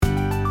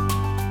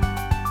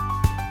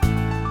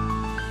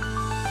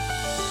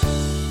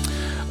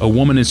A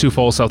woman in Sioux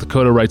Falls, South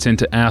Dakota writes in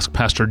to ask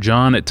Pastor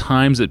John, at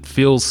times it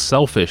feels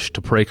selfish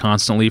to pray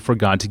constantly for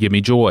God to give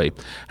me joy.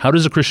 How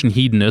does a Christian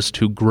hedonist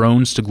who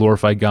groans to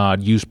glorify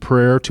God use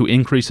prayer to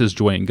increase his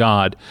joy in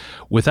God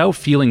without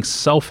feeling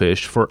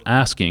selfish for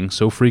asking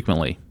so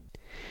frequently?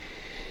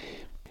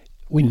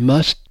 We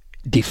must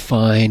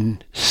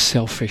define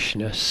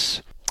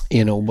selfishness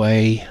in a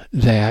way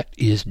that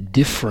is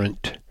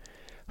different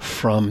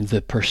from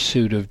the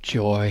pursuit of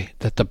joy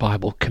that the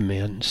Bible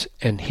commends.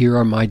 And here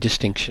are my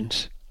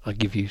distinctions. I'll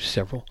give you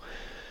several.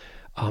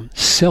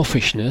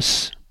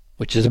 Selfishness,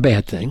 which is a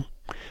bad thing.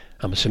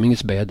 I'm assuming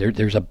it's bad.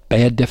 There's a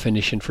bad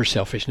definition for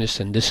selfishness,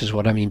 and this is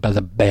what I mean by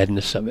the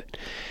badness of it.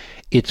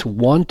 It's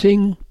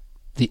wanting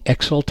the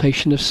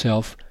exaltation of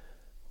self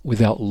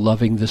without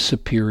loving the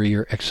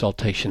superior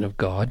exaltation of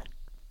God.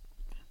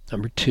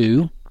 Number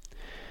two,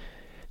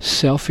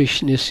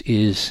 selfishness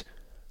is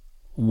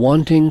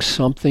wanting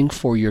something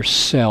for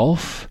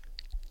yourself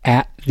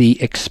at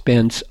the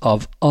expense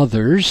of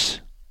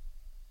others.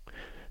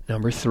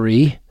 Number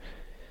three,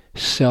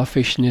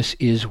 selfishness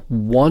is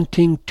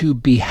wanting to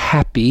be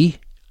happy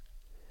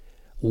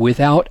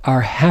without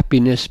our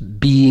happiness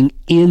being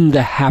in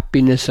the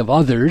happiness of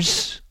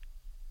others.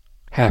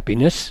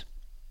 Happiness.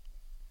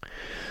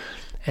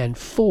 And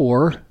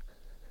four,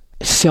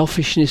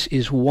 selfishness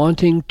is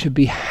wanting to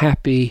be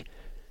happy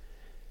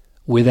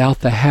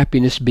without the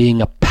happiness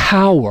being a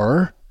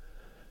power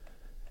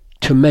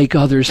to make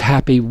others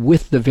happy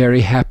with the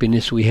very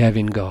happiness we have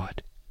in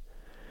God.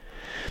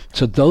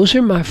 So those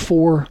are my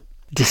four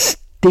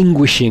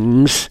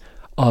distinguishings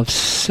of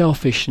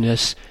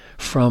selfishness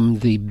from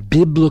the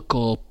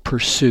biblical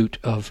pursuit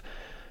of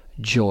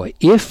joy.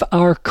 If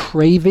our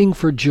craving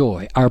for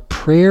joy, our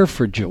prayer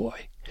for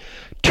joy,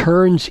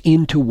 turns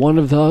into one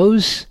of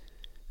those,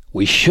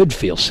 we should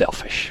feel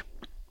selfish,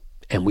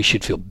 and we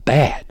should feel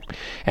bad,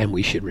 and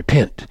we should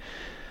repent.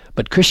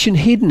 But Christian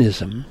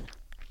hedonism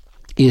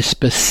is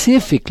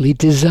specifically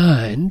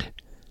designed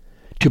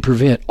to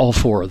prevent all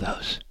four of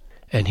those.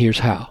 And here's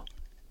how.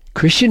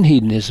 Christian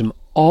hedonism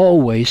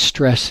always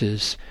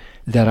stresses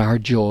that our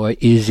joy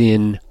is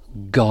in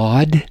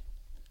God.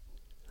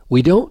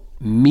 We don't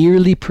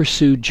merely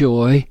pursue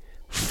joy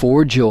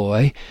for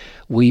joy.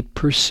 We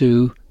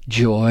pursue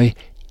joy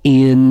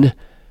in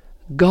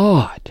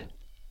God.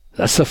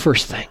 That's the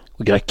first thing.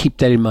 We've got to keep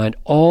that in mind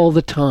all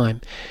the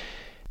time.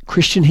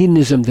 Christian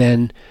hedonism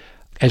then,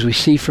 as we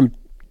see from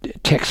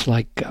texts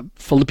like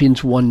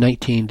Philippians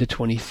 1:19 to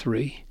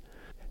 23,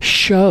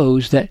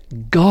 shows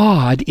that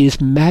God is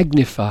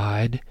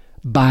magnified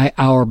by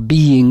our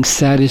being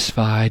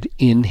satisfied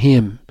in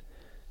Him.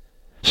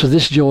 So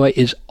this joy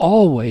is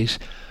always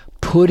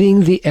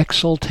putting the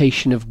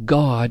exaltation of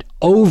God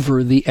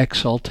over the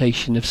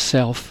exaltation of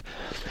self,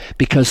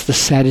 because the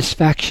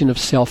satisfaction of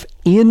self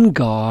in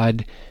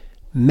God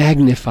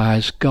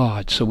magnifies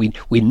God. So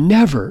we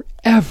never,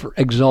 ever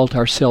exalt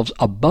ourselves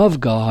above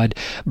God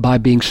by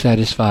being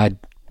satisfied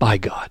by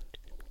God.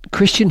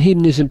 Christian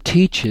hedonism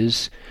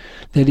teaches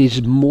that it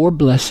is more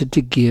blessed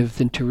to give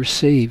than to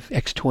receive,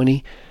 Acts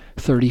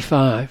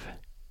 20:35,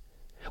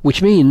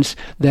 which means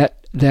that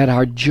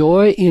our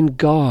joy in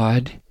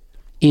God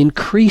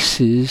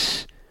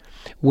increases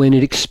when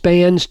it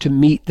expands to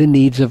meet the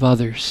needs of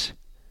others.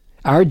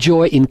 Our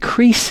joy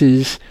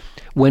increases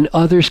when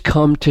others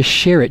come to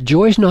share it.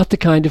 Joy is not the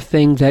kind of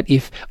thing that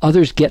if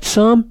others get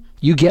some,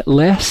 you get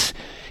less.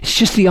 It's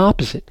just the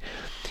opposite.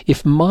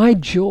 If my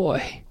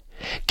joy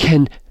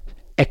can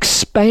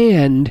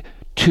expand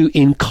to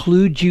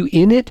include you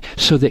in it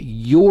so that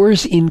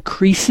yours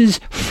increases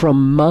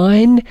from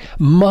mine,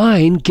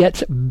 mine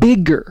gets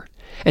bigger.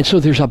 And so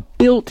there's a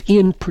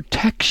built-in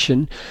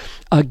protection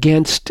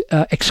against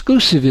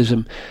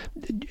exclusivism.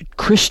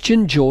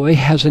 Christian joy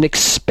has an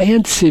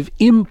expansive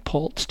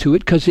impulse to it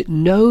because it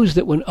knows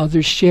that when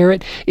others share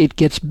it, it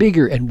gets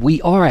bigger. And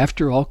we are,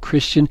 after all,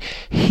 Christian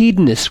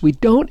hedonists. We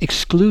don't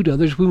exclude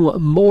others. We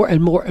want more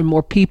and more and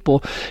more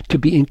people to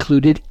be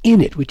included in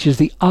it, which is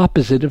the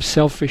opposite of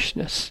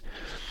selfishness.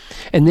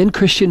 And then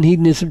Christian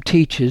hedonism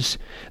teaches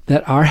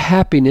that our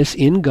happiness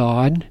in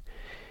God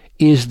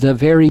is the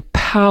very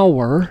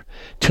power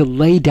to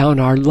lay down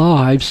our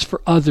lives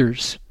for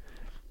others.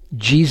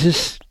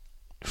 Jesus,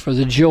 for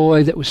the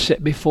joy that was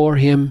set before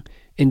him,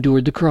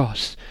 endured the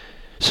cross.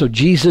 So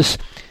Jesus'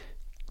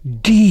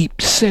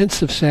 deep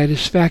sense of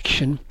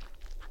satisfaction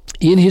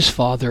in his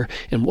Father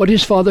and what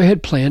his Father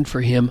had planned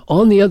for him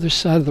on the other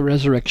side of the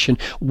resurrection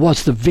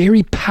was the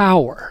very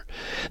power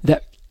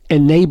that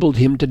enabled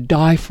him to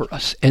die for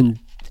us. And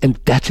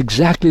that's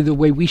exactly the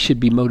way we should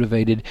be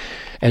motivated,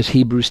 as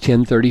Hebrews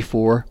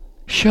 10:34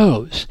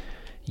 shows.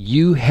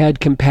 You had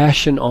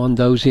compassion on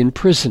those in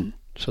prison.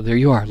 So there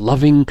you are,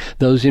 loving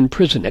those in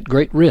prison at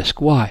great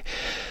risk. Why?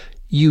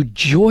 You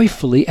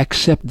joyfully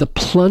accept the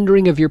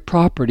plundering of your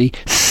property,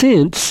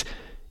 since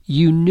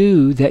you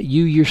knew that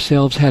you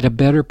yourselves had a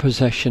better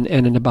possession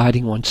and an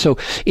abiding one. So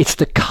it's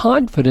the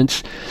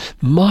confidence,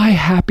 my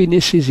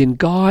happiness is in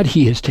God.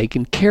 He has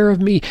taken care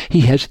of me.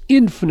 He has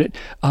infinite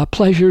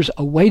pleasures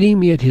awaiting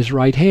me at his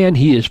right hand.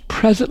 He is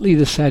presently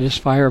the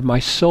satisfier of my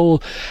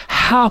soul.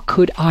 How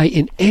could I,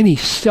 in any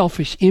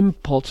selfish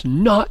impulse,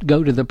 not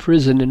go to the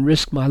prison and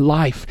risk my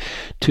life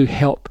to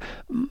help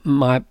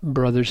my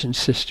brothers and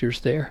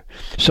sisters there?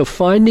 So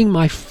finding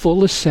my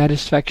fullest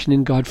satisfaction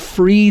in God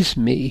frees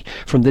me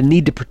from the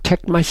need to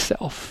protect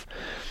myself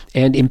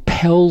and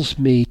impels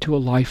me to a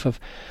life of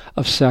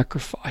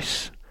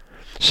sacrifice.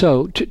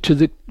 So to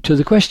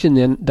the question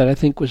then that I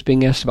think was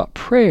being asked about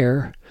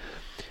prayer,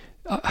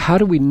 how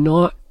do we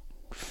not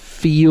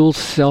feel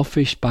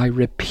selfish by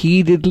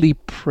repeatedly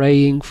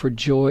praying for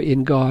joy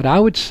in God? I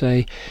would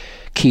say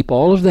keep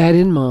all of that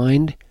in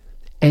mind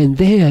and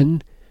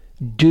then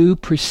do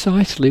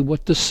precisely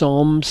what the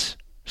Psalms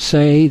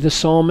say the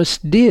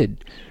psalmist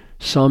did.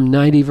 Psalm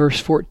 90 verse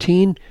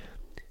 14,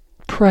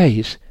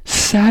 praise,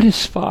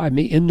 satisfy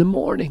me in the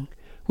morning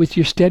with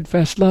your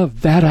steadfast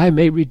love, that I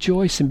may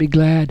rejoice and be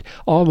glad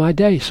all my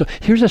days. So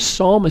here's a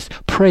psalmist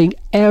praying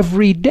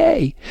every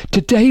day.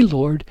 Today,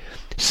 Lord,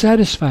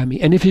 satisfy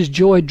me. And if his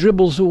joy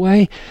dribbles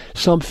away,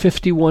 Psalm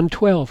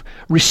 51:12,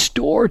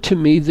 restore to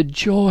me the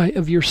joy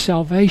of your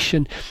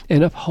salvation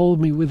and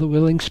uphold me with a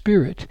willing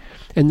spirit.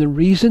 And the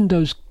reason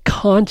those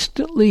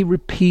constantly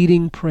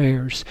repeating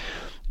prayers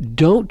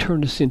don't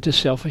turn us into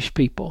selfish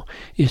people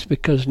is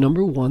because,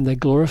 number one, they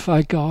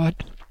glorify God.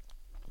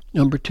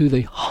 Number two,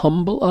 they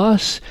humble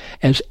us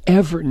as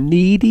ever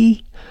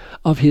needy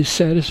of his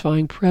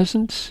satisfying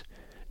presence.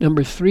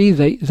 Number three,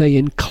 they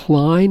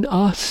incline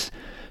us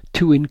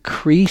to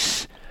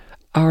increase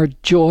our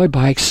joy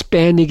by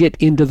expanding it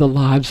into the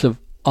lives of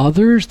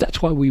others.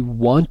 That's why we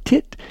want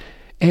it.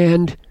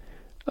 And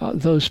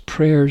those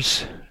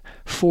prayers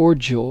for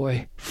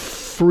joy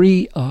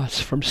free us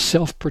from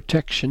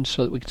self-protection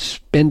so that we can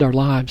spend our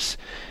lives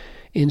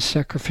in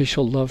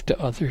sacrificial love to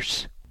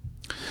others.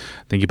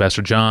 Thank you,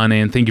 Pastor John,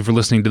 and thank you for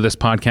listening to this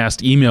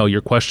podcast. Email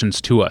your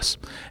questions to us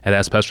at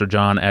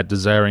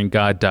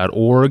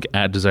AskPastorJohn@desiringgod.org.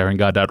 At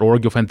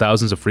desiringgod.org, you'll find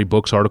thousands of free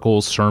books,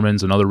 articles,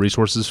 sermons, and other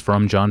resources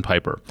from John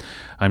Piper.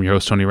 I'm your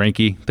host, Tony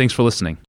Reinke. Thanks for listening.